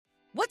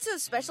What's so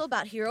special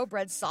about Hero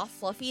Bread's soft,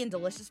 fluffy, and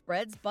delicious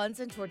breads, buns,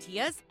 and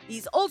tortillas?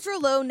 These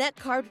ultra-low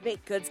net-carb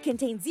baked goods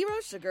contain zero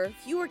sugar,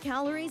 fewer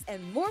calories,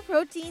 and more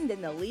protein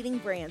than the leading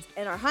brands,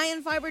 and are high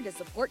in fiber to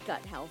support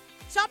gut health.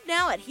 Shop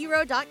now at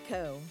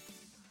Hero.co.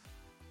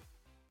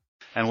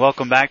 And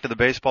welcome back to the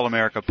Baseball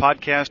America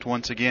podcast,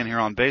 once again here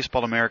on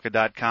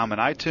BaseballAmerica.com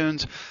and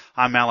iTunes.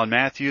 I'm Alan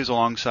Matthews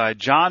alongside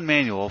John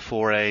Manuel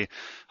for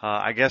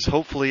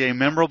hopefully a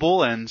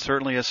memorable and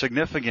certainly a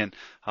significant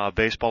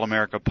Baseball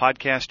America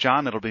podcast.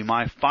 John, it'll be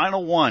my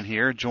final one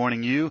here,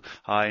 joining you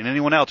and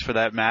anyone else for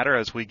that matter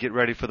as we get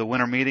ready for the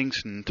winter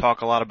meetings and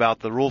talk a lot about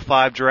the Rule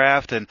 5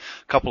 draft and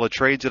a couple of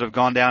trades that have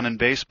gone down in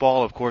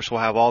baseball. Of course,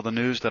 we'll have all the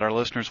news that our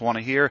listeners want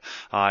to hear,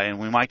 and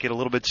we might get a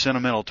little bit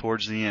sentimental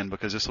towards the end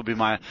because this will be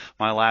my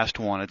last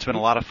one. It's been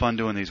a lot of fun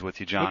doing these with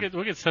you, John.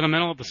 We'll get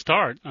sentimental at the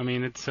start. I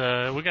mean, it's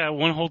we got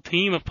one whole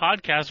team of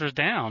podcasters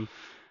down.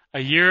 A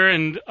year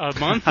and a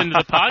month into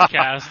the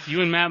podcast,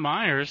 you and Matt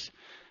Myers,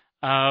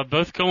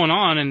 both going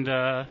on, and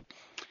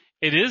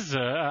it is.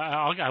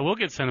 I will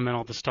get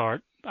sentimental at the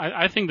start.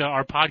 I think that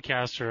our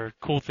podcasts are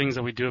cool things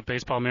that we do at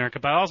Baseball America,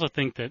 but I also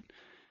think that,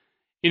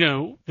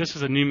 this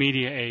is a new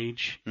media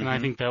age, and I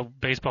think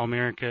that Baseball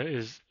America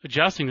is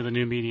adjusting to the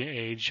new media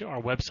age.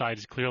 Our website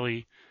is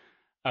clearly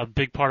a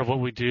big part of what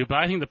we do, but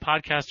I think the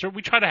podcasts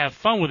we try to have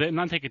fun with it and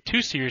not take it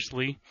too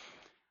seriously.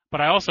 But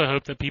I also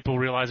hope that people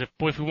realize if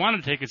we wanted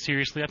to take it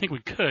seriously, I think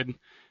we could,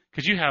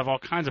 because you have all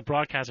kinds of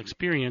broadcast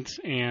experience,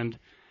 and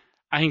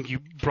I think you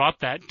brought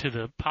that to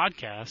the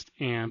podcast.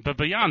 But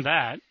beyond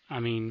that,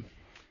 I mean,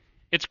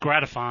 it's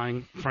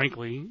gratifying,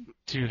 frankly,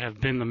 to have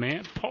been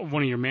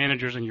one of your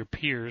managers and your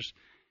peers,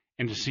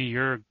 and to see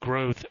your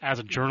growth as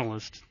a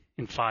journalist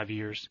in 5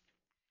 years,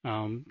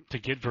 to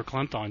get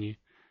verklempt on you.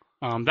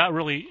 That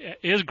really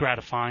is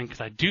gratifying,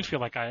 because I do feel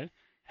like I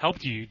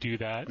helped you do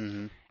that.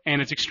 Mm-hmm. And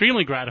it's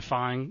extremely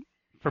gratifying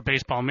for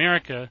Baseball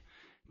America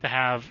to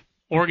have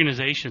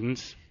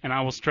organizations, and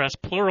I will stress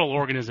plural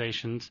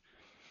organizations,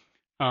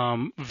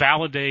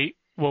 validate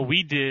what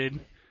we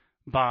did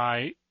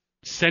by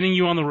sending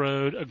you on the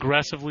road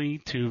aggressively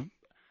to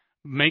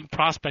make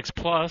Prospects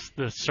Plus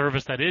the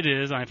service that it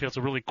is. And I feel it's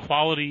a really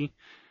quality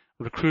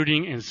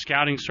recruiting and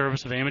scouting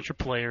service of amateur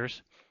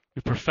players.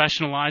 We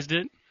professionalized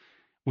it.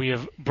 We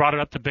have brought it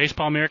up to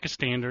Baseball America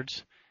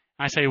standards.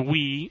 I say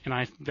we,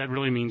 and that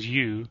really means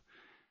you.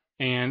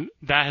 And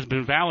that has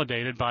been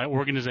validated by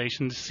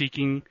organizations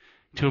seeking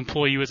to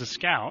employ you as a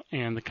scout.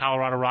 And the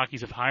Colorado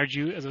Rockies have hired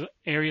you as an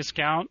area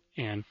scout,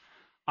 and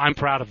I'm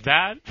proud of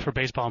that for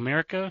Baseball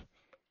America.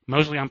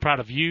 Mostly I'm proud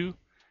of you.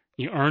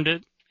 You earned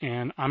it,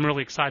 and I'm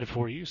really excited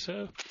for you.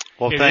 So,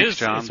 thanks,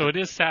 John. So it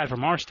is sad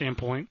from our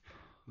standpoint,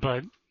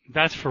 but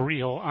that's for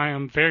real. I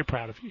am very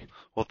proud of you.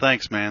 Well,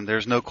 thanks, man.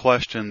 There's no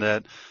question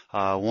that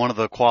one of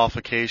the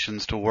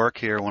qualifications to work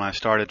here when I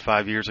started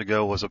 5 years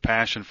ago was a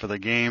passion for the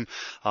game.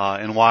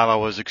 And while I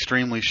was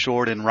extremely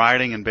short in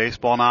writing and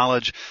baseball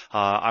knowledge,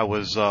 I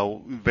was I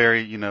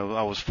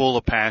was full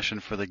of passion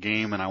for the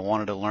game, and I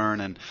wanted to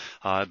learn. And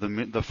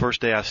the first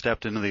day I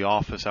stepped into the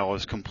office, I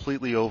was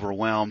completely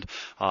overwhelmed,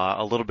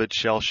 a little bit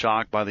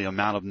shell-shocked by the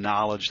amount of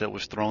knowledge that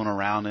was thrown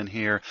around in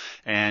here.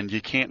 And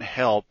you can't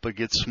help but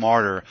get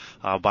smarter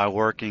by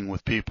working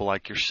with people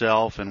like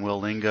yourself and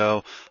Will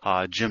Lingo,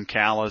 Jim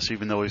Callis,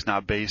 even though he's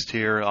not based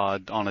here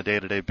on a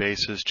day-to-day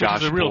basis. Josh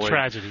Which is a real Boyd.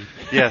 Tragedy.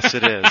 Yes,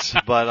 it is.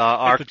 But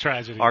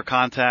our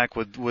contact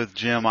with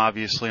Jim,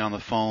 obviously on the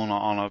phone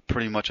on a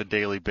pretty much a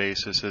daily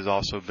basis, has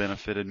also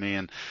benefited me,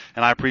 and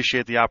I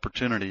appreciate the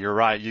opportunity. You're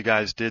right. You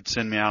guys did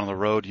send me out on the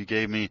road. You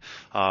gave me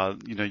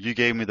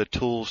the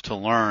tools to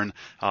learn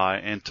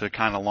and to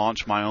kind of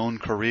launch my own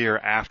career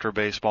after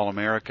Baseball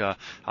America.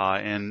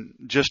 In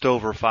just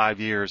over 5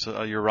 years,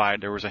 you're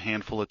right. There was a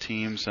handful of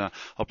teams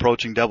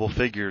approaching double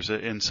figures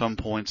in some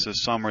points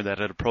this summer that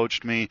had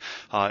approached me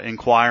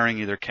inquiring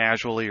either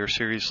casually or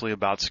seriously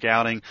about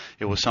scouting.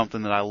 It was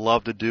something that I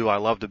love to do. I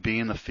love to be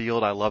in the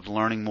field. I loved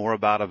learning more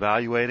about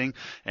evaluating.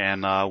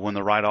 And when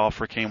the right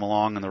offer came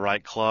along in the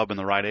right club in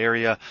the right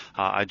area,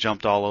 I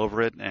jumped all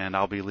over it. And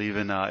I'll be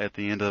leaving at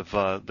the end of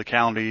the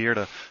calendar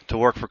year to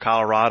work for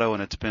Colorado,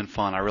 and it's been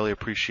fun. I really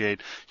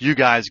appreciate you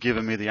guys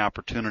giving me the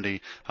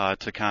opportunity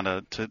to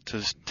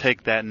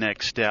take that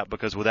next step,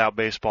 because without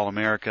Baseball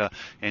America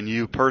and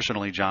you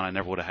personally, John, I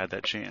never would have had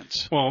that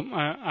chance. Well,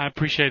 I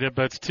appreciate it,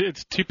 but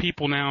it's two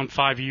people now in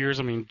 5 years.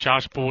 I mean,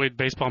 Josh Boyd,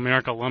 Baseball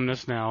America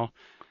alumnus, now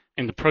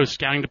in the pro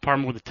scouting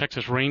department with the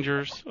Texas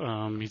Rangers.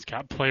 He's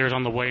got players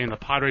on the way in the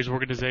Padres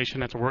organization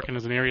that's working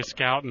as an area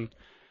scout. And,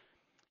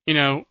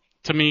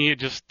 to me, it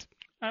just,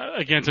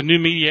 again, it's a new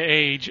media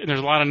age, and there's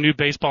a lot of new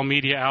baseball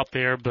media out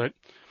there, but,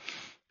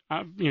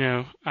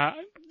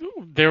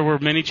 there were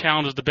many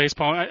challenges to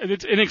baseball.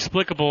 It's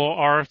inexplicable.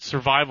 Our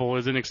survival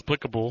is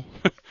inexplicable.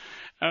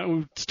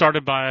 We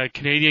started by a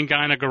Canadian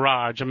guy in a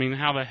garage. I mean,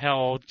 how the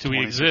hell do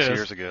we exist? 26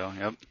 years ago,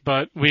 yep.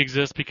 But we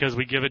exist because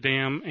we give a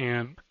damn,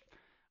 and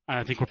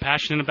I think we're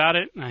passionate about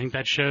it. I think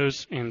that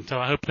shows, and so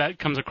I hope that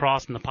comes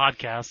across in the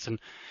podcast. And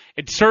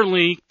it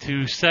certainly,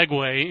 to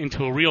segue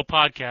into a real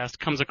podcast,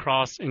 comes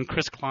across in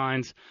Chris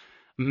Klein's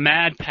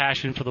mad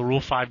passion for the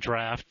Rule 5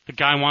 draft. The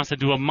guy wants to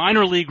do a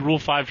minor league Rule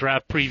 5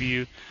 draft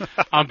preview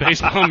on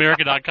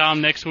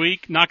BaseballAmerica.com next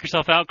week. Knock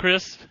yourself out,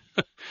 Chris.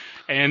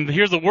 And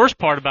here's the worst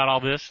part about all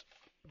this,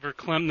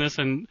 verklempt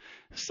and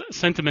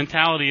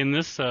sentimentality in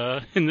this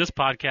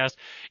podcast,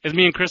 is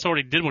me and Chris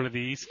already did one of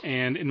these,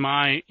 and in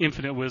my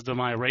infinite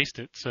wisdom, I erased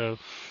it. So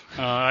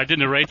I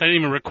didn't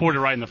even record it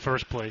right in the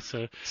first place.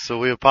 So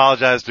we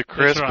apologize to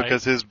Chris right.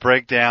 because his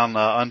breakdown,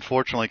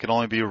 unfortunately, can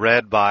only be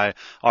read by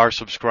our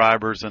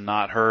subscribers and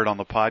not heard on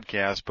the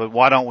podcast. But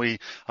why don't we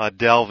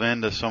delve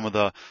into some of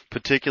the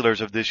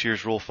particulars of this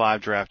year's Rule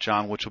 5 draft,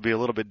 John, which will be a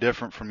little bit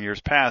different from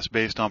years past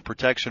based on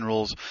protection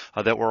rules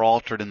that were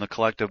altered in the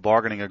collective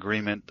bargaining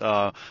agreement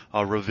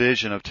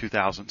revision of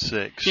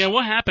 2006. Yeah,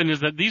 what happened is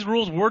that these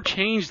rules were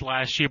changed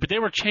last year, but they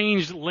were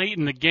changed late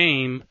in the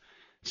game,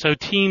 so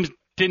teams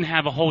didn't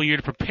have a whole year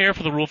to prepare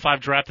for the Rule 5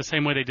 draft the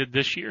same way they did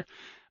this year.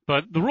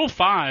 But the Rule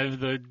 5,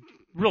 the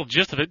real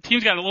gist of it,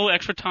 teams got a little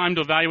extra time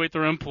to evaluate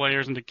their own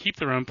players and to keep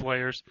their own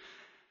players.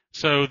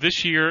 So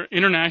this year,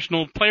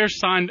 international players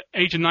signed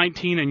age of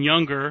 19 and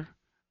younger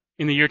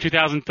in the year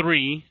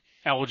 2003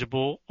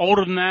 eligible.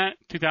 Older than that,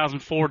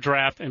 2004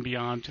 draft and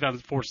beyond,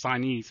 2004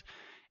 signees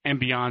and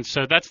beyond.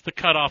 So that's the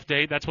cutoff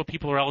date. That's what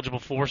people are eligible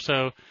for.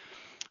 So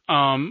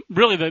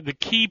really the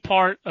key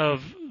part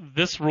of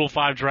this Rule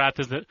 5 draft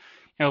is that,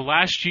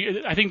 last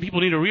year, I think people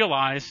need to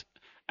realize,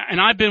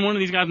 and I've been one of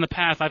these guys in the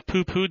past, I've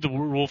poo-pooed the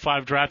Rule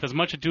 5 draft as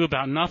much ado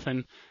about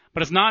nothing,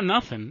 but it's not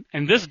nothing.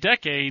 And this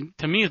decade,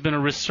 to me, has been a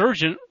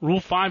resurgent Rule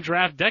 5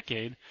 draft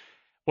decade.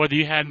 Whether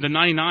you had the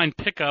 99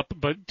 pickup,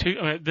 but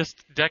this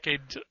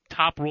decade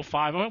top Rule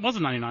 5, it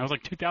wasn't 99, it was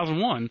like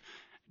 2001.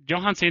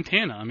 Johan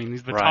Santana. I mean,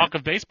 he's the talk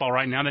of baseball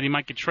right now that he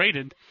might get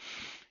traded.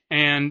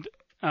 And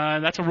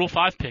that's a Rule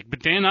 5 pick.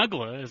 But Dan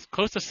Uggla is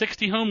close to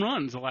 60 home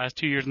runs the last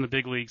 2 years in the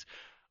big leagues.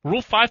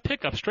 Rule 5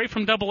 pickup straight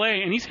from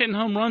Double-A, and he's hitting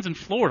home runs in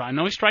Florida. I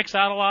know he strikes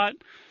out a lot.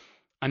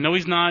 I know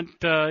he's not,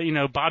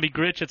 Bobby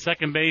Grich at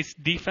second base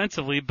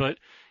defensively, but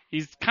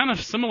he's kind of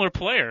a similar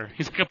player.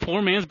 He's like a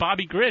poor man's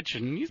Bobby Grich,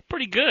 and he's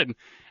pretty good.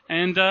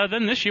 And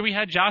then this year we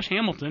had Josh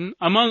Hamilton,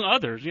 among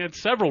others. We had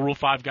several Rule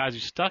 5 guys who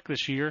stuck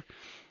this year.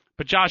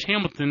 But Josh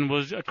Hamilton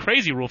was a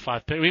crazy Rule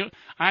 5 pick.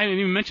 I didn't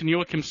even mention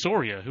Joakim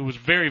Soria, who was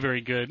very,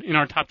 very good in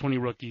our top 20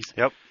 rookies.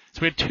 Yep.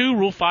 So we had 2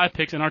 Rule 5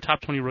 picks in our top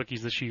 20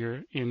 rookies this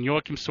year, in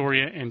Joakim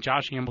Soria and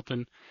Josh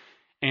Hamilton.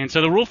 And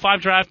so the Rule 5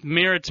 draft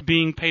merits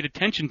being paid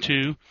attention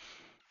to.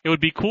 It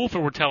would be cool if it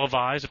were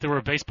televised. If there were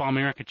a Baseball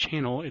America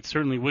channel, it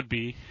certainly would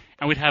be.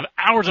 And we'd have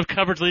hours of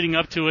coverage leading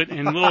up to it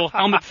and little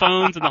helmet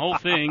phones and the whole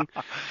thing.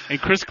 And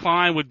Chris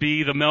Klein would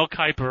be the Mel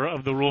Kiper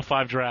of the Rule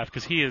 5 draft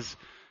because he is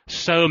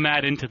so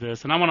mad into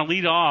this. And I want to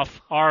lead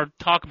off our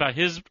talk about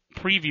his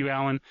preview,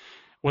 Alan,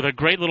 with a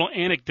great little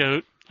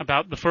anecdote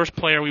about the first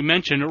player we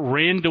mentioned,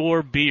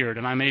 Randor Beard.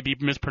 And I may be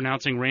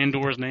mispronouncing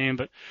Randor's name,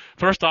 but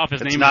first off, his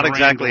name is Randor. It's not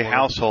exactly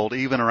household,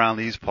 even around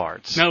these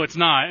parts. No, it's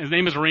not. His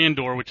name is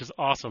Randor, which is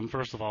awesome,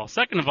 first of all.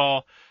 Second of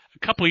all,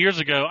 a couple of years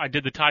ago, I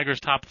did the Tigers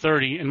top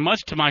 30, and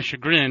much to my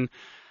chagrin,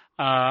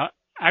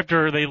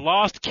 after they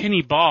lost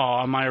Kenny Ball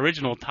on my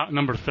original top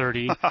number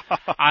 30,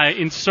 I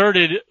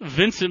inserted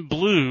Vincent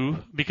Blue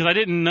because I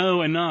didn't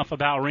know enough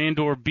about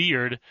Randor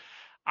Beard.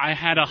 I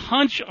had a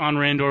hunch on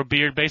Randor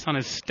Beard based on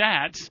his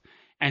stats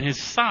and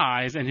his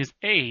size and his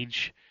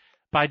age,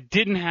 but I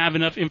didn't have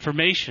enough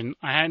information.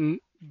 I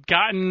hadn't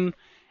gotten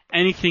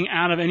anything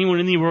out of anyone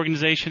in the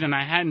organization, and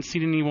I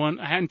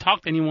hadn't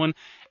talked to anyone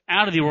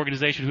out of the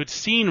organization who had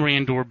seen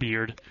Randor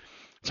Beard.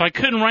 So I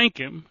couldn't rank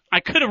him. I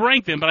could have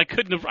ranked him, but I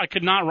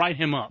could not write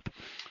him up.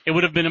 It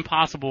would have been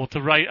impossible to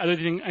write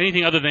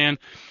anything other than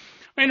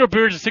Randor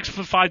Beard is a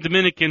 6'5"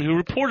 Dominican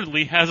who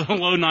reportedly has a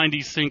low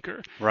 90s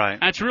sinker. Right.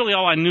 That's really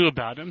all I knew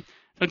about him.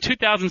 So in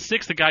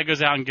 2006, the guy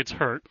goes out and gets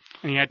hurt,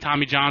 and he had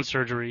Tommy John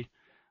surgery.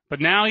 But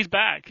now he's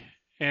back.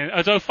 And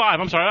it's 05.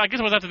 I'm sorry. I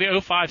guess it was after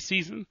the 05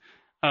 season.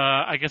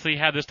 I guess he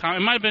had this time.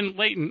 It might have been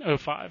late in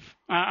 05.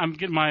 I'm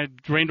getting my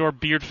Randor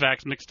Beard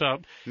facts mixed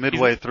up.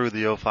 Midway through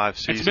the 05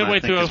 season, it's midway I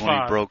think through is 05.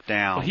 when he broke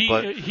down.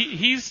 Well,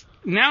 he's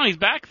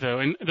back, though.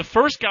 And the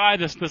first guy,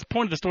 this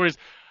point of the story is,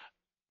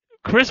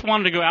 Chris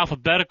wanted to go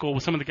alphabetical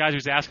with some of the guys he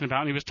was asking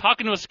about, and he was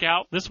talking to a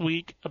scout this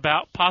week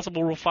about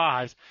possible Rule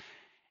 5s.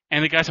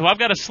 And the guy said, well, I've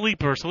got a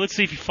sleeper, so let's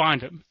see if you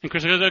find him. And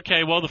Chris goes,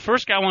 okay, well, the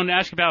first guy I wanted to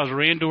ask about was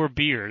Randor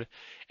Beard.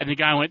 And the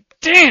guy went,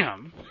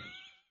 damn!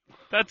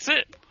 That's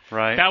it.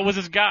 Right. That was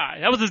his guy.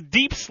 That was his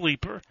deep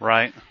sleeper.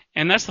 Right.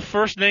 And that's the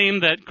first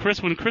name that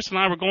when Chris and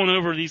I were going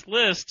over these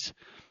lists,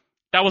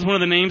 that was one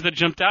of the names that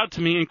jumped out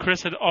to me, and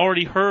Chris had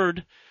already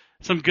heard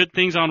some good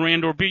things on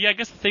Randor Beard. Yeah, I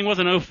guess the thing was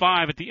in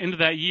 05. At the end of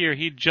that year,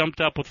 he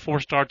jumped up with 4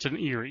 starts in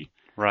Erie.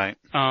 Right.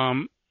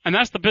 And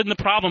that's been the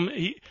problem.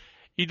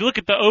 You look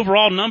at the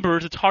overall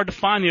numbers, it's hard to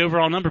find the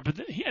overall number, but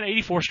he had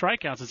 84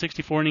 strikeouts in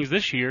 64 innings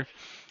this year.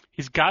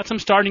 He's got some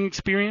starting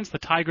experience. The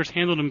Tigers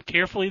handled him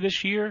carefully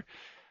this year,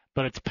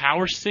 but it's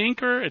power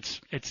sinker, it's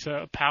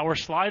a power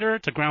slider,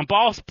 it's a ground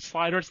ball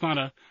slider, it's not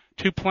a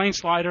two-plane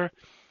slider.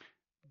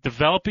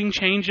 Developing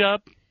changeup,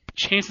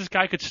 chance this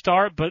guy could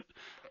start, but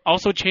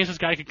also chance this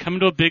guy could come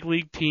into a big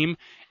league team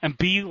and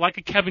be like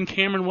a Kevin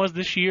Cameron was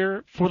this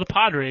year for the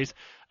Padres,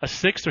 a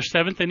 6th or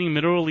 7th inning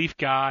middle relief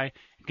guy,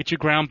 get your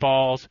ground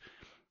balls,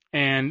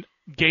 and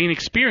gain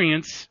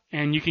experience,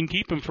 and you can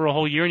keep him for a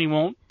whole year, and he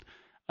won't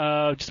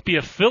just be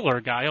a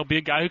filler guy. He'll be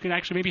a guy who can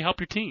actually maybe help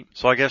your team.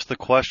 So I guess the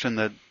question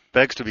that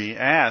begs to be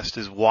asked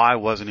is why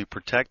wasn't he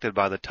protected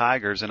by the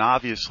Tigers? And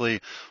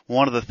obviously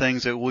one of the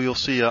things that we'll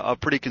see a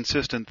pretty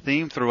consistent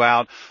theme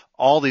throughout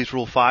all these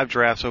Rule 5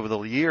 drafts over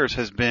the years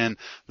has been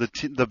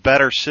the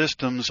better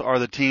systems are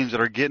the teams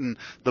that are getting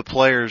the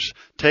players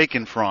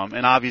taken from.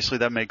 And obviously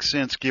that makes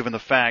sense given the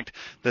fact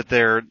that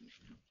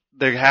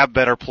they have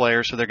better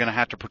players, so they're going to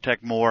have to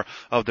protect more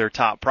of their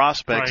top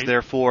prospects. Right.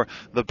 Therefore,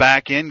 the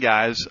back-end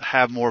guys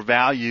have more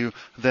value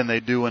than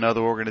they do in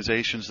other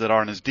organizations that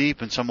aren't as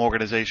deep, and some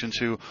organizations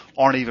who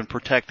aren't even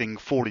protecting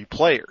 40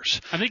 players.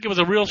 I think it was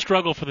a real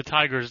struggle for the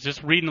Tigers,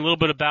 just reading a little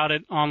bit about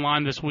it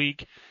online this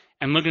week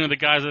and looking at the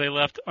guys that they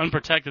left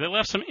unprotected. They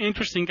left some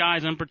interesting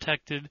guys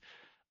unprotected,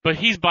 but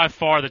he's by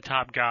far the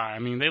top guy. I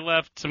mean, they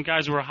left some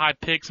guys who were high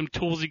picks, some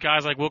toolsy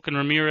guys like Wilkin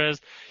Ramirez,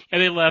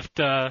 and they left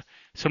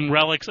some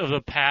relics of the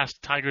past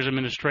Tigers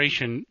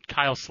administration,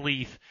 Kyle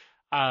Sleeth,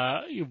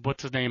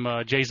 what's his name,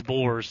 Jace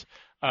Boers,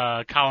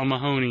 Colin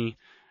Mahoney,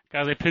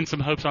 guys they pinned some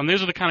hopes on.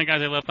 Those are the kind of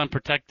guys they left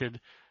unprotected.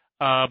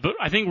 But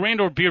I think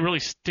Randall Beer really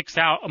sticks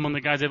out among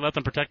the guys they left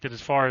unprotected as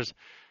far as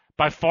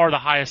by far the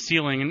highest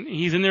ceiling. And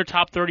he's in their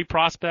top 30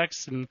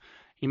 prospects, and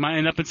he might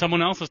end up in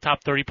someone else's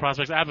top 30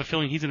 prospects. I have a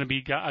feeling he's going to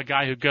be a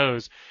guy who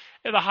goes.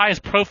 And the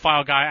highest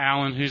profile guy,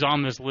 Alan, who's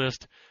on this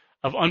list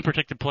of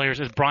unprotected players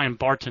is Brian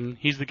Barton.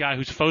 He's the guy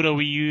whose photo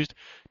we used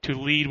to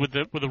lead with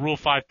the Rule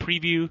 5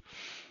 preview.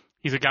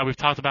 He's a guy we've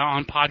talked about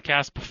on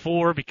podcasts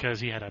before because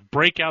he had a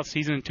breakout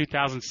season in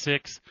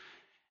 2006,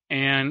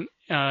 and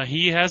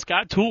he has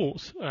got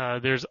tools.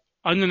 There's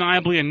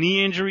undeniably a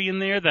knee injury in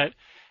there that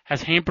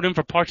has hampered him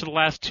for parts of the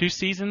last 2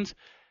 seasons.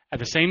 At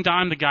the same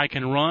time, the guy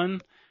can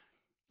run.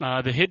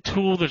 The hit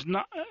tool,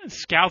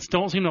 scouts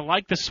don't seem to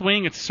like the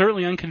swing. It's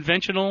certainly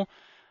unconventional,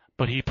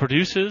 but he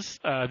produces.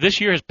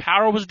 This year his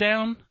power was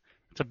down.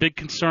 It's a big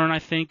concern, I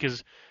think,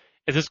 is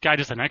this guy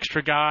just an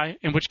extra guy?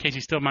 In which case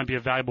he still might be a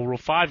valuable Rule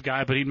 5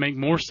 guy, but he'd make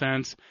more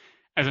sense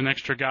as an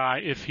extra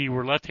guy if he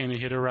were a left-handed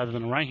hitter rather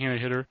than a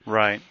right-handed hitter.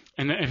 Right.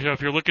 And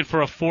if you're looking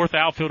for a fourth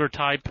outfielder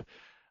type,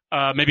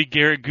 maybe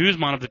Garrett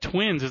Guzman of the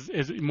Twins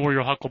is more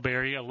your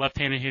Huckleberry, a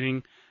left-handed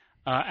hitting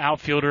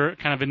outfielder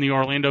kind of in the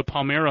Orlando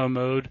Palmeiro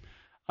mode.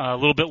 A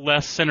little bit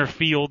less center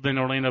field than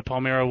Orlando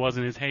Palmeiro was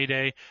in his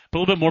heyday, but a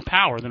little bit more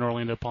power than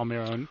Orlando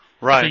Palmeiro. And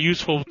right. He's a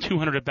useful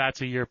 200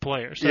 at-bats a year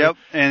player. So, yep,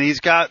 and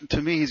he's got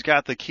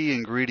the key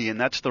ingredient.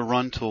 That's the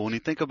run tool. When you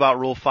think about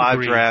Rule 5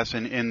 Agreed. drafts,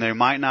 and there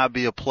might not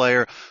be a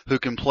player who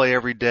can play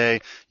every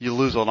day, you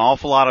lose an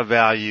awful lot of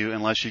value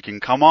unless you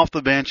can come off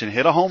the bench and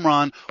hit a home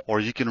run,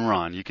 or you can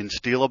run. You can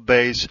steal a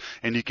base,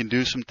 and you can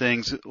do some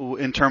things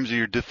in terms of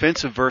your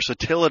defensive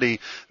versatility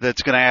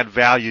that's going to add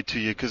value to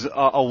you, because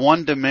a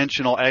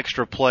one-dimensional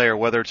extra player,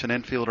 whether it's an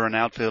infielder or an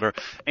outfielder,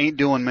 ain't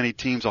doing many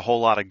teams a whole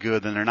lot of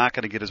good, then they're not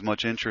going to get as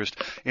much interest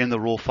in the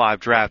Rule 5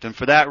 draft. And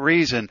for that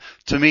reason,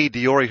 to me,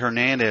 Deory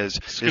Hernandez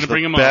is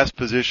the best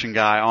position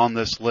guy on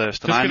this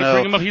list. And I know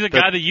bring him up. He's a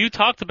guy that you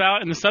talked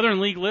about in the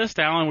Southern League list,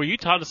 Alan, where you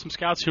talked to some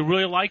scouts who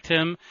really liked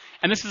him.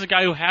 And this is a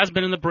guy who has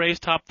been in the Braves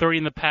top 30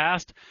 in the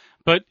past.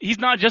 But he's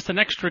not just an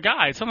extra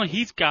guy. It's something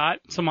he's got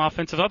some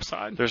offensive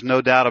upside. There's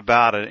no doubt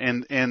about it.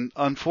 And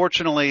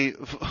unfortunately,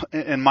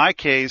 in my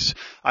case,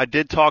 I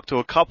did talk to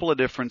a couple of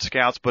different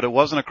scouts, but it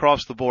wasn't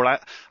across the board.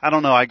 I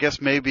don't know. I guess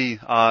maybe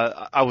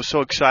I was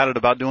so excited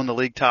about doing the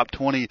League Top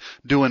 20,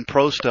 doing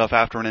pro stuff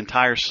after an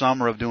entire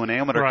summer of doing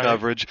amateur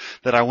coverage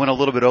that I went a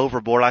little bit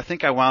overboard. I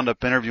think I wound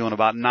up interviewing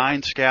about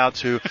 9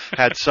 scouts who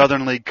had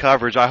Southern League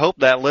coverage. I hope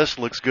that list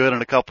looks good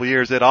in a couple of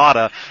years. It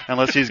oughta,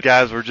 unless these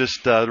guys were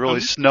just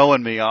really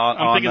snowing me on.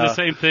 I'm thinking the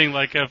same thing.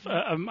 Like if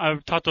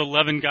I've talked to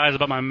 11 guys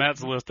about my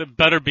Mets list, it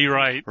better be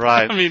right.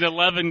 Right. I mean,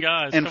 11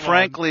 guys. And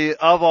frankly,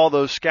 of all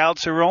those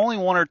scouts, there were only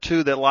 1 or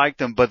 2 that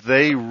liked him, but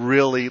they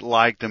really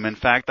liked him. In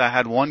fact, I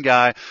had one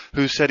guy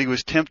who said he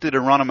was tempted to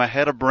run him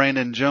ahead of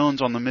Brandon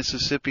Jones on the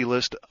Mississippi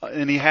list,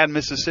 and he had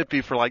Mississippi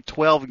for like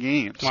 12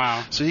 games.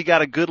 Wow. So he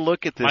got a good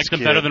look at this liked kid.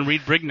 Him better than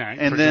Reed Brignac,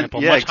 and for then,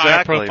 example. Yeah, much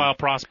exactly. higher profile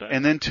prospect.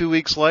 And then 2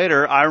 weeks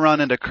later, I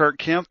run into Kirk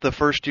Kemp, the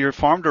first-year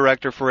farm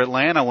director for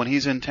Atlanta, when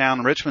he's in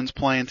town. Richmond's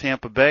playing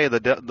Tampa Bay,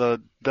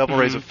 the Devil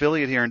Rays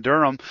affiliate here in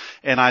Durham,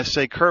 and I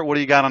say, Kurt, what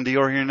do you got on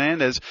Deory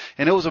Hernandez?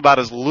 And it was about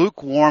as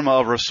lukewarm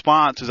a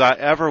response as I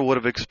ever would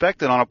have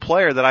expected on a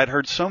player that I'd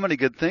heard so many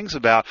good things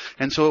about.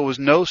 And so it was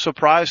no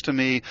surprise to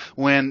me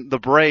when the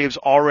Braves,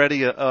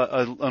 already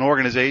an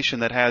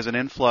organization that has an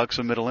influx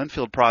of middle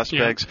infield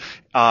prospects,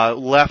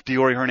 left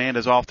Deory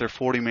Hernandez off their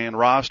 40-man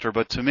roster.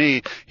 But to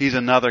me, he's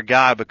another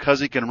guy because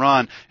he can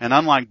run, and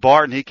unlike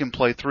Barton, he can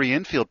play 3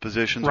 infield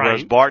positions,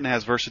 whereas Barton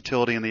has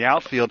versatility in the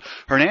outfield.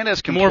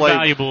 Hernandez can more play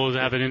valuable to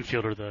have type of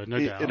infielder, though, no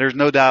doubt. There's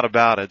no doubt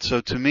about it.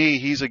 So to me,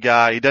 he's a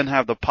guy, he doesn't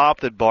have the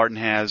pop that Barton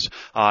has,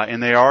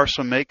 and there are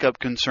some makeup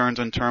concerns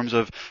in terms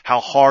of how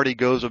hard he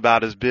goes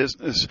about his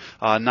business,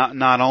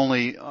 not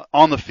only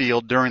on the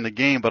field during the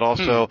game, but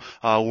also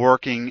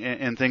working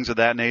and things of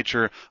that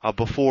nature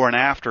before and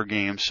after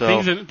games.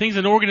 So things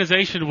an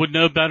organization would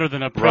know better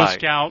than a pro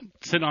scout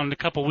sitting on it a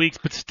couple weeks,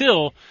 but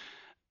still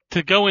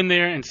to go in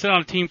there and sit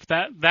on a team for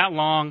that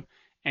long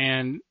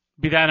and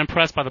be that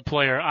impressed by the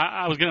player.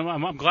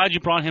 I'm glad you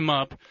brought him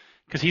up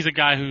because he's a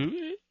guy who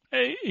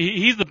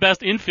he's the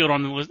best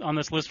infielder on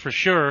this list for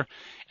sure,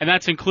 and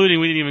that's including,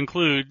 we didn't even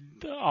include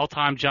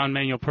all-time John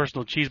Manuel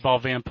personal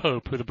cheeseball Van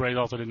Pope, who the Braves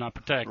also did not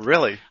protect.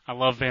 Really? I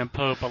love Van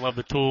Pope. I love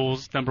the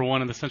tools. Number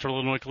 1 in the Central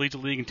Illinois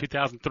Collegiate League in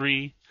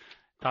 2003.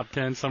 Top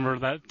 10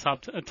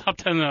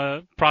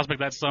 prospect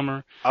that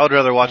summer. I would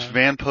rather watch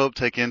Van Pope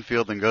take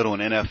infield than go to an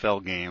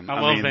NFL game.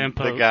 I love Van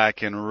Pope. The guy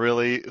can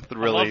really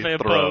throw,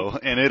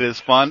 Pope. and it is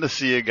fun to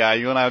see a guy.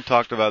 You and I have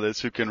talked about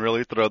this, who can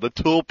really throw. The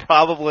tool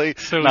probably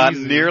not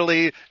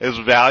nearly as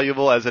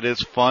valuable as it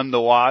is fun to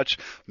watch.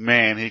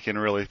 Man, he can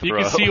really throw.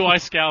 You can see why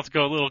scouts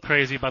go a little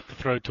crazy about the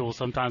throw tool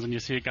sometimes when you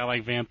see a guy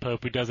like Van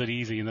Pope who does it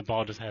easy and the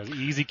ball just has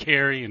easy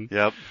carry and.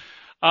 Yep.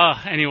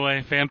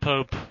 Anyway, Van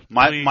Pope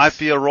might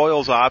be a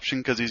Royals option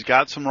because he's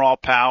got some raw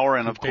power,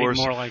 and of course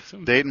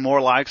Dayton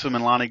Moore likes him,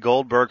 and Lonnie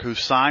Goldberg, who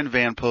signed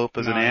Van Pope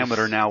as an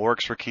amateur, now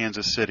works for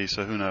Kansas City.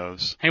 So who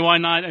knows? Hey, why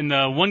not? And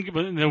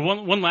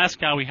one last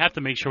guy we have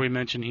to make sure we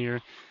mention here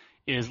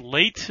is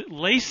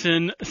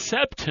Layson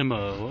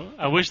Septimo.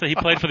 I wish that he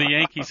played for the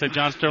Yankees so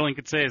John Sterling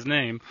could say his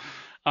name.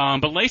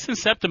 But Layson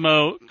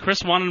Septimo,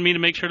 Chris wanted me to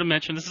make sure to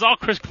mention. This is all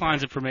Chris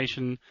Klein's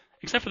information.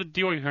 Except for the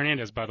Diogo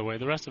Hernandez, by the way.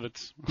 The rest of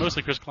it's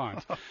mostly Chris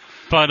Klein's.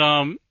 But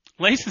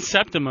Layson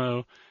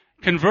Septimo,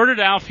 converted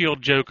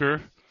outfield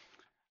joker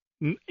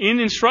in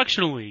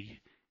instructional league.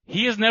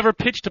 He has never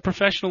pitched a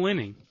professional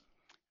inning.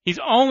 He's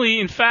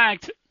only, in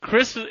fact,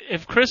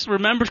 if Chris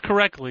remembers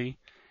correctly,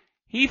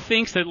 he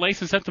thinks that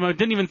Layson Septimo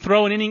didn't even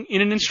throw an inning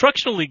in an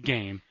instructional league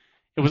game.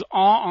 It was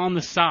all on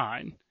the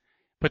side.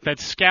 But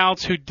that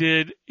scouts who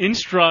did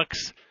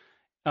instructs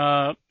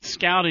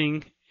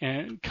scouting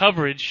and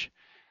coverage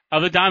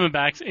of the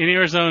Diamondbacks in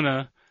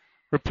Arizona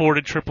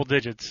reported triple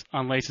digits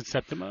on Layson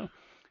Septimo.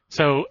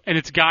 So, and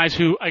it's guys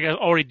who I guess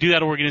already do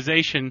that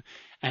organization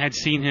and had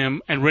seen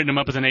him and written him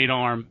up as an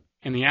 8-arm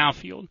in the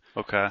outfield.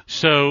 Okay.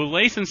 So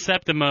Layson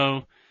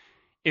Septimo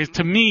is,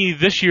 to me,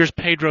 this year's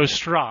Pedro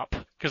Strop,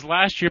 because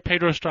last year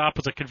Pedro Strop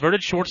was a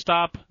converted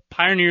shortstop,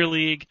 Pioneer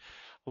League.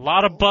 A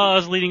lot of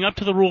buzz leading up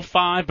to the Rule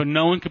 5, but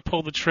no one could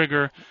pull the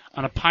trigger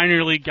on a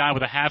Pioneer League guy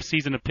with a half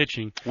season of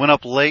pitching. Went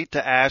up late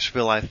to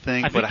Asheville, I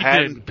think but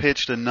hadn't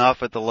pitched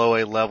enough at the low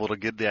A level to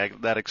get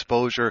that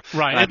exposure.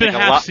 Right, it's been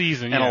half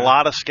season. And a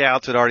lot of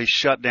scouts had already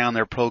shut down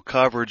their pro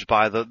coverage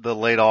by the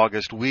late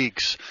August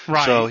weeks.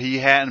 Right. So he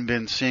hadn't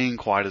been seen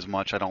quite as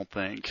much, I don't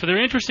think. So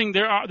they're interesting.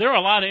 There are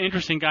a lot of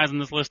interesting guys on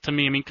this list to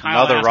me. I mean,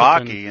 Kyle another Asselton,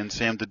 Rocky and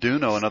Sam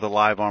Deduno, another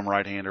live arm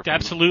right-hander.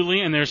 Absolutely,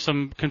 and there's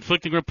some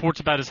conflicting reports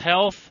about his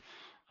health.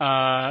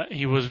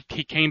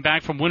 He came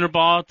back from winter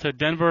ball to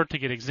Denver to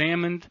get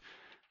examined.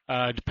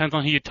 Depends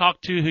on who you talk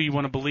to, who you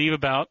want to believe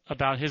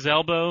about his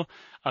elbow.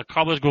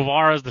 Carlos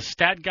Guevara is the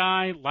stat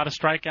guy. A lot of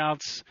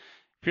strikeouts.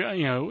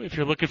 If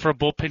you're looking for a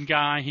bullpen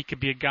guy, he could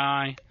be a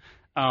guy.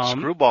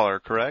 Screwballer,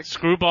 correct?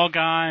 Screwball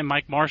guy,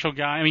 Mike Marshall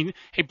guy. I mean,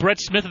 hey, Brett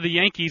Smith of the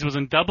Yankees was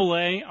in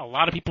Double-A. A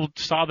lot of people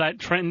saw that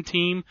Trenton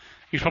team.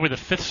 He was probably the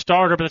 5th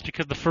starter, but that's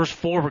because the first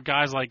 4 were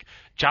guys like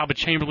Jabba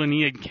Chamberlain,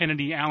 Ian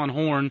Kennedy, Alan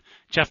Horn,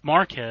 Jeff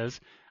Marquez.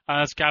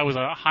 This guy was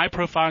a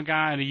high-profile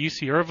guy at a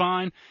UC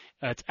Irvine.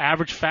 It's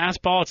average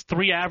fastball. It's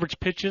 3 average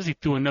pitches. He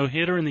threw a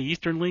no-hitter in the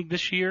Eastern League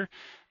this year.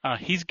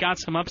 He's got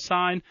some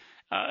upside.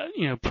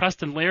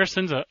 Preston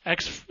Larson's an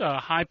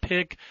ex-high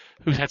pick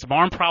who's had some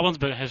arm problems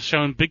but has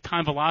shown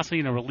big-time velocity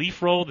in a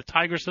relief role, the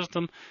Tiger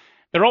system.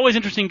 They're always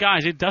interesting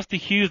guys. Dusty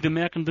Hughes, the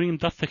American Dream,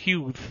 Dusty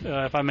Hughes,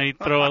 if I may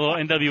throw a little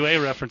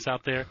NWA reference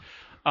out there.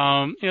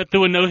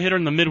 Threw a no-hitter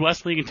in the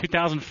Midwest League in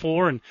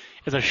 2004 and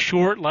is a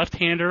short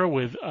left-hander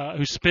with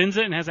who spins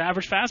it and has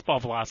average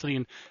fastball velocity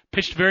and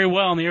pitched very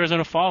well in the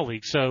Arizona Fall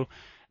League. So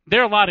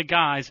there are a lot of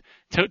guys.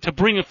 To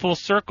bring it full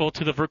circle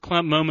to the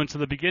Verklempt moments at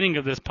the beginning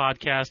of this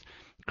podcast,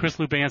 Chris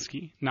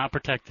Lubanski, not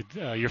protected.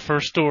 Your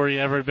first story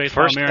ever at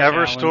Baseball America. First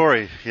ever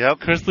story, yep.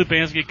 Chris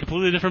Lubanski, a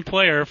completely different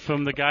player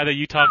from the guy that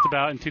you talked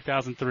about in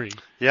 2003.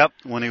 Yep,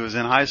 when he was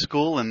in high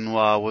school and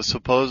was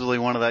supposedly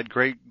one of that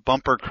great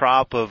bumper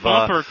crop of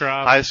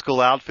high school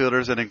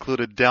outfielders that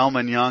included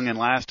Delman Young and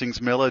Lastings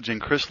Millage,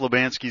 and Chris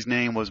Lubanski's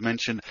name was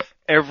mentioned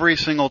every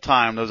single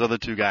time those other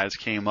 2 guys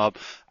came up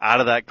out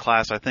of that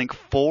class. I think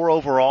 4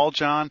 overall,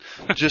 John.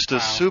 Just a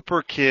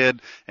super kid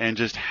and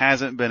just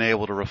hasn't been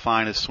able to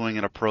refine his swing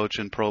and approach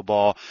in pro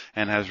ball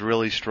and has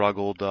really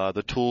struggled.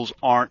 The tools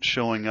aren't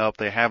showing up.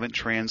 They haven't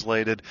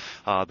translated.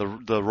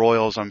 The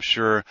Royals, I'm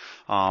sure,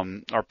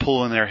 are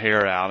pulling their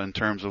hair out in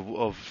terms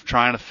of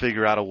trying to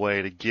figure out a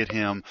way to get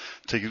him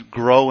to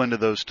grow into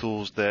those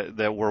tools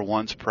that were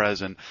once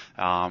present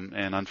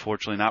and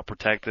unfortunately not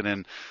protected.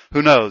 And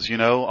who knows,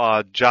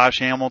 Josh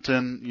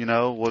Hamilton,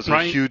 was a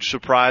Right. huge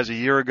surprise a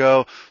year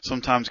ago.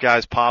 Sometimes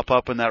guys pop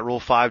up in that Rule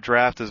 5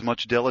 draft, as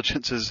much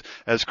diligence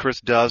as Chris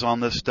does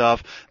on this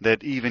stuff,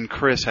 that even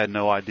Chris had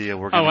no idea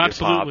we're going to get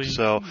absolutely. popped.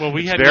 So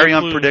we it's had very no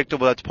clue.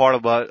 unpredictable. That's part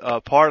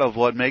of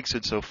what makes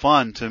it so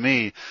fun to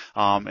me.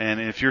 And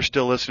if you're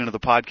still listening to the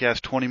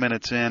podcast 20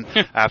 minutes in,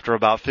 after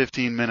about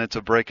 15 minutes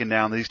of breaking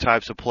down these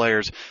types of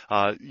players,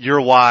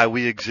 you're why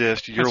we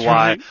exist. You're That's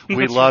why right.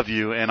 we That's love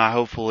you, and I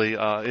hopefully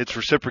it's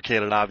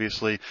reciprocated,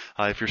 obviously,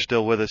 if you're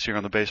still with us here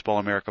on the Baseball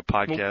America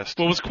podcast.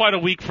 Well, it was quite a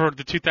week for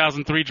the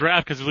 2003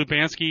 draft because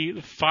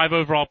Lubanski, 5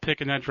 overall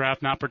pick in that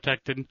draft, not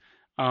protected.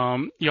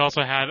 You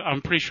also had,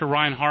 I'm pretty sure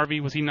Ryan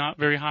Harvey, was he not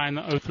very high in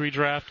the 03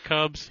 draft,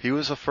 Cubs? He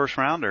was a first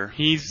rounder.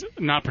 He's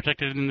not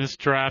protected in this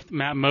draft.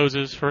 Matt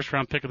Moses, first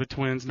round pick of the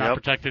Twins, not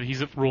protected.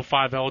 He's Rule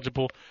 5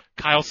 eligible.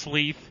 Kyle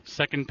Sleeth,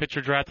 second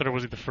pitcher drafted, or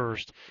was he the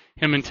first?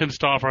 Him and Tim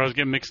Stauffer, I was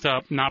getting mixed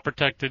up, not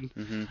protected.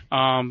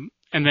 Mm-hmm.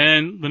 And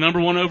then the number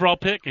 1 overall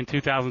pick in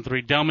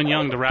 2003, Delman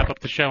Young, to wrap up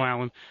the show,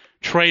 Alan,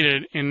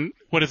 traded in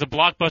what is a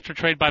blockbuster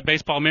trade by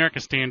Baseball America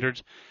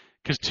standards,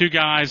 because two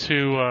guys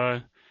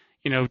who,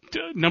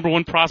 number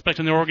 1 prospect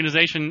in their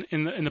organization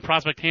in the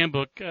prospect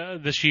handbook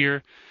this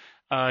year,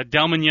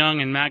 Delman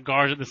Young and Matt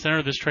Garza at the center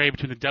of this trade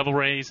between the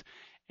Rays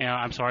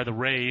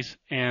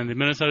and the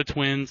Minnesota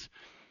Twins.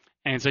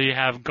 And so you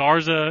have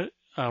Garza,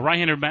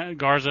 right-hander Matt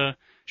Garza,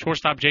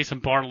 shortstop Jason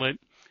Bartlett,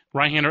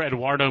 right-hander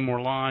Eduardo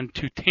Morlan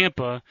to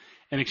Tampa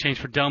in exchange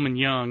for Delman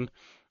Young,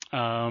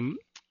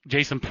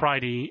 Jason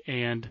Pridey,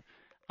 and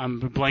I'm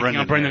blanking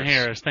on Brendan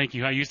Harris. Thank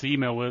you. I used to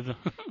email with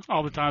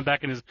all the time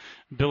back in his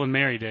Bill and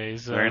Mary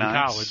days in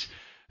college.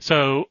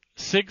 So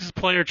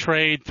 6-player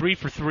trade, 3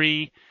 for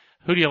 3.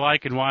 Who do you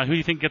like and why? Who do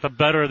you think get the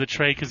better of the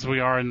trade because we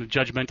are in the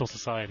judgmental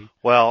society?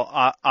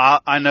 Well,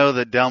 I know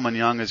that Delman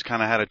Young has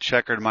kind of had a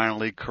checkered minor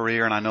league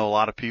career, and I know a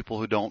lot of people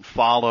who don't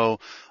follow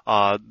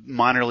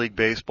minor league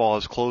baseball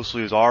as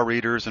closely as our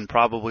readers and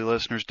probably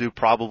listeners do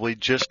probably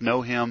just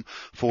know him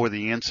for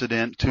the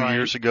incident 2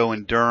 years ago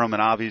in Durham,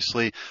 and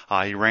obviously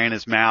he ran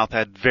his mouth,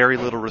 had very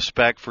little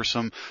respect for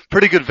some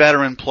pretty good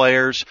veteran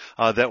players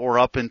that were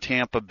up in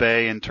Tampa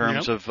Bay in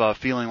terms of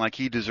feeling like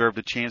he deserved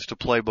a chance to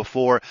play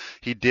before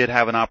he did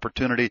have an opportunity.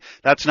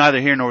 That's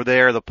neither here nor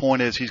there. The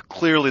point is he's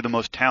clearly the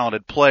most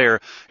talented player,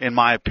 in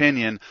my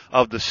opinion,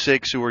 of the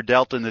 6 who were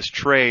dealt in this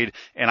trade,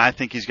 and I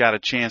think he's got a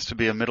chance to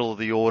be a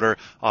middle-of-the-order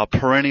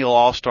perennial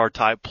all-star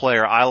type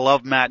player. I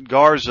love Matt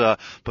Garza,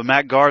 but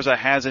Matt Garza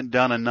hasn't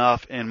done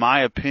enough, in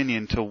my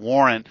opinion, to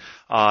warrant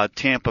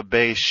Tampa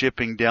Bay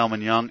shipping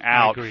Delman Young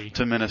out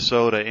to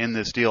Minnesota in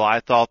this deal. I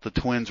thought the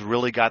Twins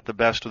really got the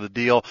best of the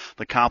deal.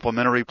 The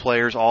complementary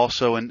players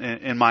also,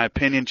 in my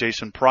opinion,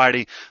 Jason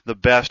Pridey, the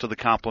best of the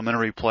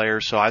complementary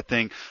players. So I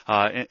think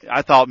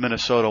I thought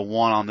Minnesota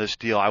won on this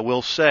deal. I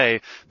will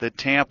say that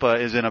Tampa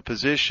is in a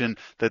position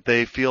that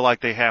they feel like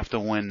they have to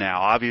win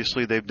now.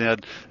 Obviously, they've done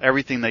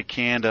everything they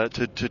can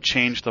to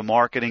change the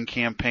marketing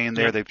campaign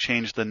there. They've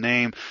changed the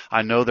name.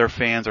 I know their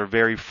fans are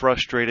very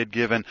frustrated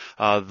given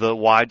the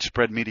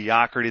widespread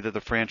mediocrity that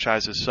the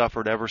franchise has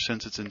suffered ever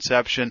since its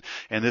inception,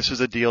 and this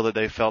is a deal that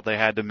they felt they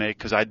had to make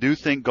because I do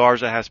think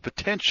Garza has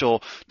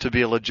potential to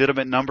be a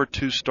legitimate number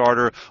 2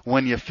 starter,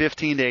 win you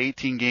 15 to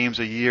 18 games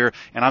a year,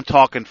 and I'm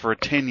talking for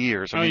 10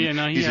 years. He's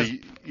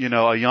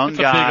a young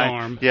guy. A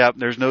big arm. Yeah,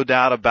 there's no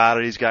doubt about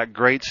it. He's got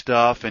great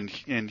stuff and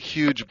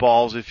huge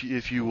balls. If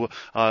you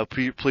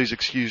please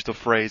excuse the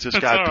phrase, this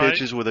guy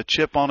pitches with a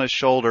chip on his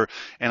shoulder,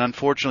 and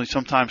unfortunately,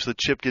 sometimes the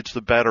chip gets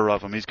the better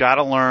of him. He's got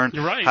to learn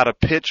how to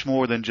pitch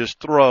more than just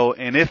throw,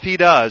 and if he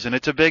does, and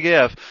it's a big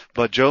if,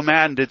 but Joe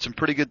Maddon did some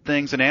pretty good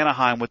things in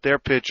Anaheim with their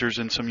pitchers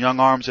and some young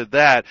arms at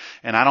that,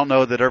 and I don't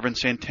know that Irvin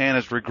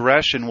Santana's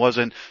regression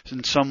wasn't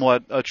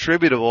somewhat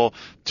attributable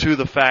to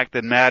the fact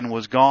that Maddon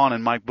was gone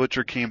and Mike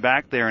Butcher came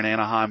back there in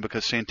Anaheim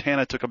because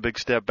Santana took a big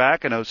step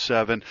back in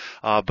 2007,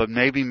 but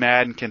maybe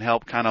Maddon can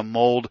help kind of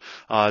mold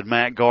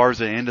Matt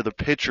Garza into the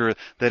pitcher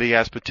that he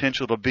has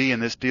potential to be,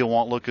 and this deal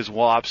won't look as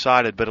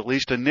lopsided, but at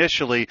least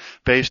initially,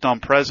 based on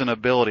present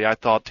ability, I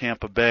thought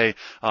Tampa Bay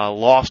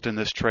lost in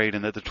this trade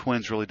and that the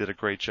Twins really did a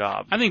great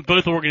job. I think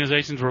both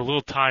organizations were a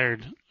little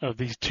tired of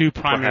these 2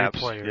 primary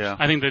players. Yeah.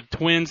 I think the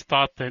Twins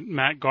thought that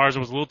Matt Garza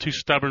was a little too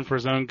stubborn for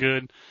his own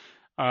good.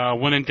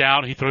 When in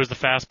doubt, he throws the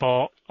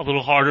fastball a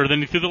little harder than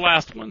he threw the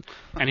last one.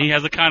 And he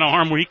has the kind of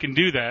arm where he can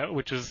do that,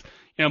 which is,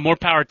 more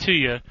power to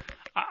you.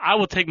 I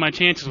will take my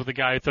chances with a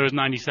guy who throws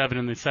 97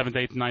 in the 7th,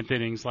 8th, 9th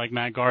innings like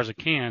Matt Garza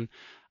can.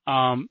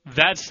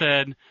 That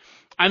said,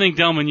 I think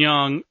Delman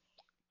Young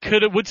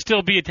would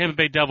still be a Tampa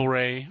Bay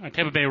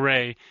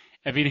Ray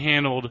if he'd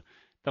handled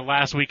the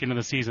last weekend of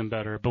the season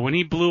better. But when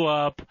he blew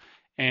up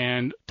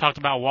and talked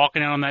about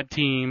walking out on that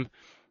team,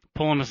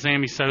 pulling a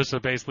Sammy Sosa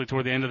basically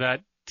toward the end of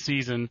that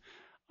season,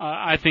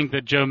 I think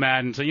that Joe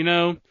Maddon said,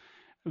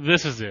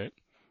 this is it.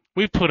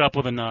 We've put up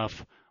with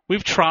enough.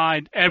 We've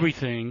tried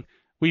everything.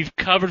 We've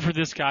covered for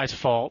this guy's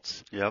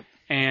faults. Yep.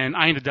 And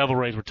I think the Devil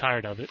Rays were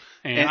tired of it.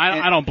 And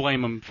I don't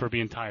blame them for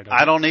being tired of it.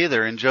 I don't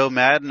either. And Joe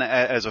Madden,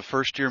 as a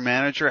first-year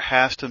manager,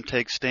 has to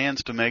take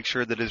stands to make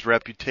sure that his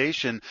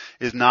reputation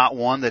is not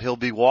one that he'll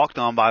be walked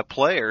on by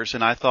players.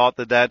 And I thought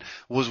that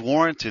was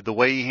warranted. The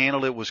way he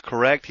handled it was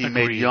correct. He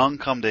Agreed. made Young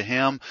come to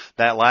him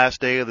that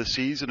last day of the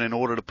season in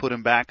order to put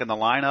him back in the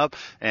lineup.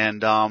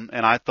 And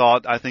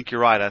I think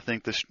you're right. I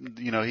think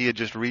he had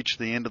just reached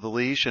the end of the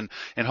leash. And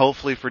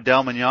hopefully for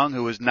Delmon Young,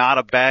 who is not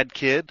a bad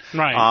kid,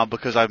 right.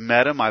 Because I've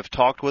met him, I've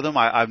talked with him.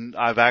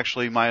 I've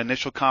actually, my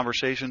initial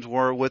conversations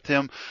were with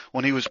him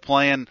when he was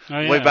playing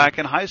way back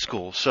in high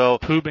school. So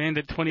Pooh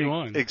Bandit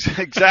 21.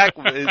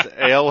 Exactly. It's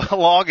a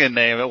login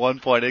name at one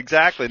point.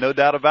 Exactly. No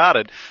doubt about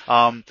it.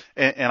 And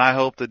I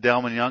hope that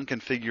Delmon Young can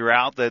figure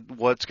out that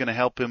what's going to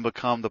help him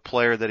become the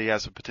player that he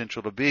has the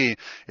potential to be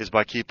is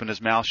by keeping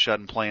his mouth shut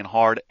and playing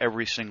hard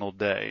every single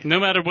day. No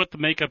matter what the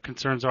makeup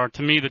concerns are,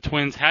 to me, the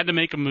Twins had to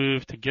make a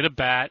move to get a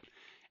bat.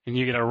 And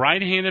you get a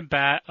right-handed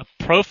bat, a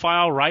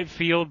profile right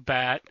field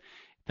bat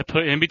to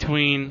put in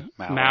between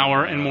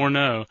Mauer and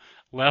Morneau.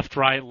 Left,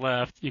 right,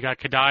 left. You got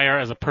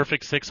Cuddyer as a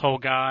perfect six-hole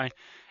guy.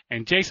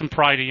 And Jason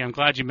Pridey, I'm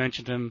glad you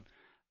mentioned him.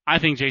 I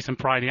think Jason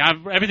Pridey,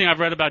 everything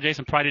I've read about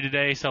Jason Pridey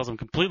today sells him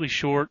completely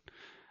short.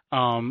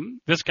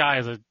 This guy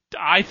is,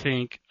 I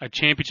think, a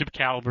championship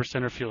caliber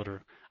center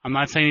fielder. I'm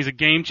not saying he's a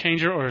game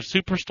changer or a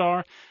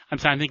superstar. I'm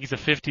saying I think he's a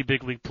 50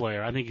 big league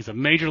player. I think he's a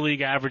major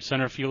league average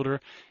center fielder.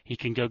 He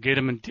can go get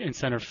him in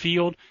center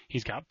field.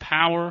 He's got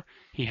power.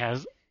 He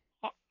has,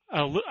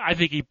 I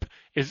think he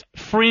is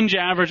fringe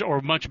average or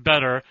much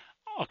better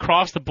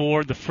across the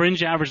board. The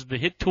fringe average is the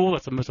hit tool.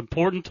 That's the most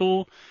important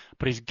tool.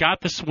 But he's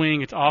got the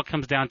swing. It all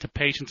comes down to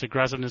patience,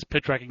 aggressiveness,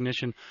 pitch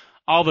recognition,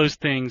 all those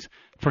things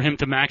for him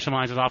to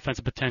maximize his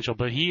offensive potential.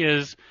 But he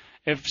is,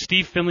 if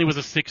Steve Finley was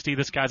a 60,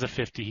 this guy's a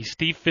 50. He's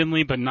Steve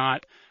Finley, but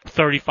not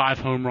 35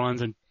 home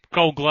runs and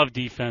Gold Glove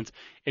defense.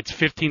 It's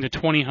 15 to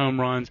 20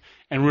 home runs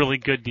and really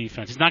good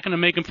defense. He's not going to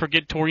make him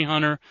forget Torrey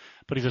Hunter,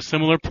 but he's a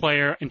similar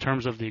player in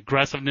terms of the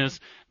aggressiveness,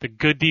 the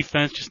good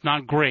defense, just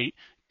not great.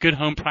 Good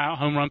home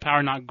run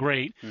power, not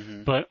great.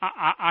 Mm-hmm. But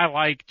I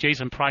like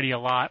Jason Pridey a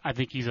lot. I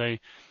think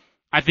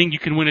you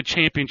can win a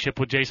championship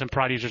with Jason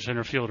Pridey as your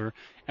center fielder.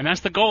 And that's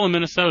the goal in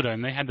Minnesota,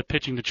 and they had the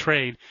pitching to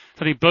trade.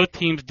 So I think both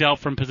teams dealt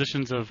from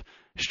positions of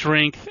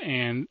strength,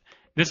 and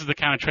this is the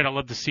kind of trade I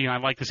love to see, and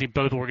I'd like to see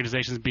both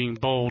organizations being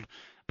bold,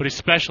 but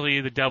especially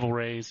the Devil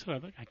Rays.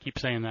 I keep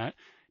saying that.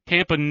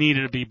 Tampa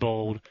needed to be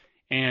bold.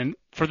 And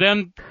for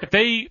them, if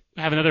they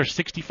have another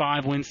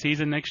 65-win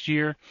season next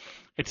year,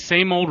 it's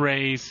same old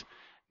Rays,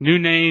 new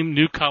name,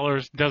 new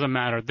colors, doesn't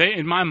matter.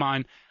 In my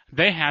mind,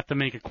 they have to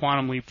make a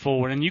quantum leap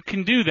forward, and you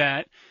can do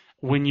that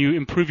when you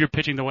improve your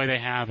pitching the way they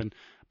have. And,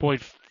 boy,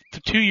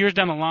 2 years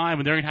down the line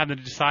when they're going to have to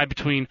decide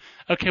between,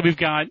 okay, we've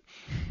got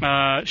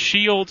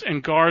Shields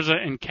and Garza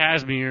and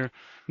Kazmir.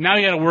 Now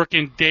you got to work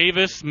in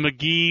Davis,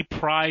 McGee,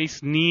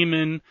 Price,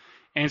 Neiman,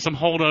 and some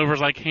holdovers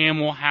like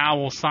Hamill,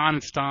 Howell,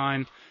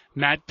 Sonnenstein,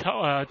 Matt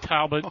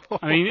Talbot.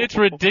 I mean, it's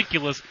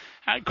ridiculous.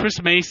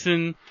 Chris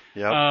Mason,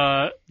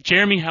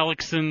 Jeremy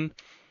Hellickson.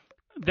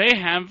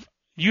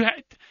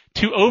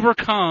 To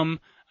overcome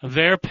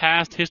their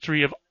past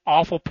history of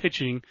awful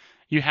pitching,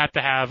 you have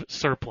to have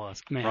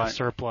surplus. And they have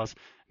surplus.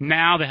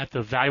 Now they have to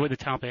evaluate the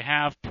talent they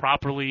have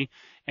properly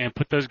and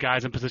put those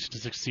guys in position to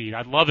succeed.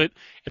 I'd love it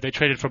if they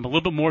traded from a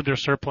little bit more of their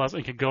surplus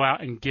and could go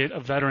out and get a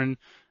veteran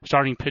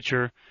starting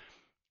pitcher,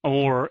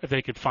 or if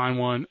they could find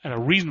one at a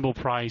reasonable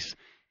price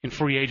in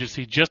free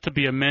agency just to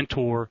be a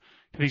mentor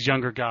to these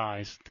younger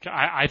guys.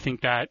 I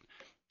think that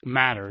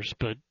matters,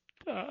 but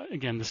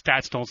again, the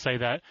stats don't say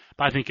that,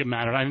 but I think it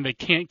matters. I think they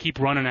can't keep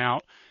running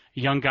out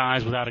young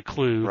guys without a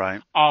clue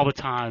all the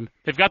time.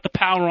 They've got the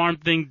power arm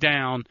thing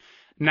down.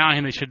 Now I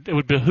think it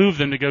would behoove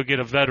them to go get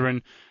a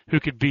veteran who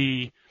could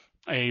be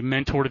a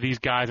mentor to these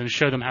guys and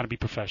show them how to be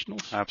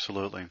professionals.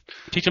 Absolutely.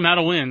 Teach them how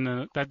to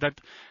win.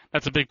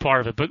 That's a big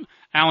part of it. But,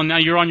 Alan, now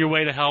you're on your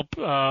way to help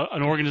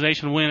an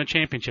organization win a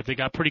championship. They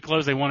got pretty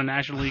close. They won a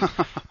National League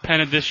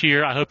pennant this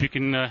year. I hope you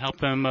can help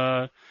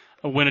them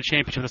win a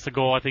championship. That's the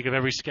goal, I think, of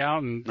every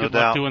scout, and good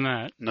luck doing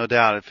that. No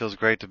doubt. It feels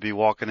great to be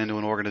walking into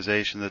an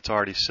organization that's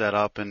already set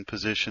up and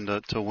positioned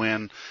to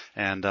win.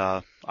 And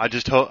I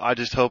just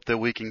hope that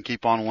we can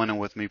keep on winning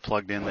with me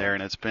plugged in there.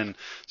 And it's been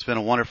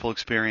a wonderful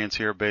experience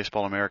here at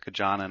Baseball America,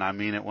 John, and I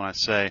mean it when I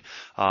say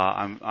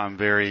I'm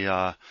very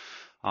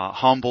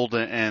humbled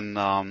and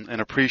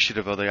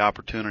appreciative of the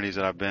opportunities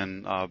that I've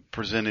been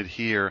presented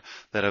here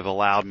that have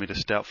allowed me to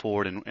step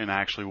forward and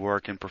actually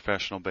work in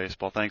professional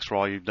baseball. Thanks for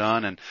all you've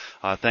done, and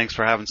thanks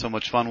for having so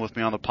much fun with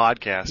me on the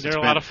podcast. They're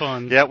a lot of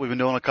fun. Yeah, we've been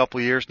doing a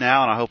couple of years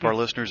now, and I hope our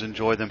listeners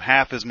enjoy them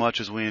half as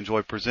much as we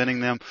enjoy presenting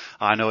them.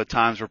 I know at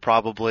times we're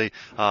probably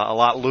a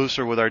lot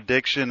looser with our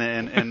diction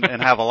and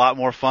have a lot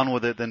more fun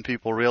with it than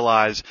people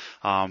realize,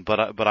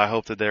 but I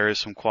hope that there is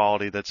some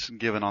quality that's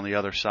given on the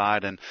other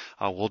side, and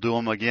we'll do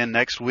them again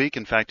next next week.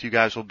 In fact, you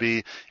guys will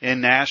be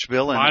in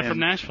Nashville live from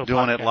Nashville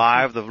doing podcast. it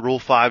live. The Rule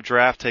 5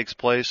 draft takes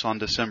place on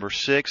December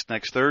 6th,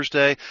 next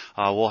Thursday.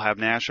 We'll have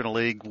National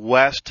League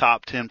West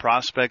top 10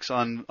 prospects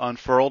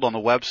unfurled on the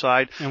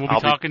website. And we'll be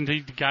talking to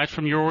guys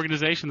from your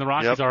organization. The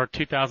Rockies are our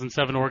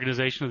 2007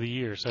 Organization of the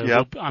Year. So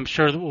I'm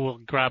sure that we'll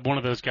grab one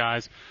of those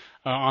guys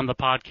on the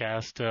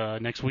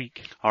podcast next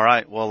week. All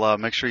right. Well,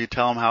 make sure you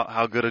tell them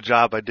how good a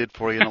job I did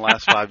for you in the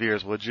last 5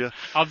 years, would you?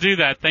 I'll do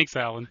that. Thanks,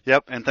 Alan.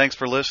 Yep. And thanks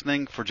for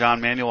listening. For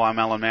John Manuel, I'm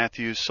Alan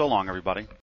Matthews. So long, everybody.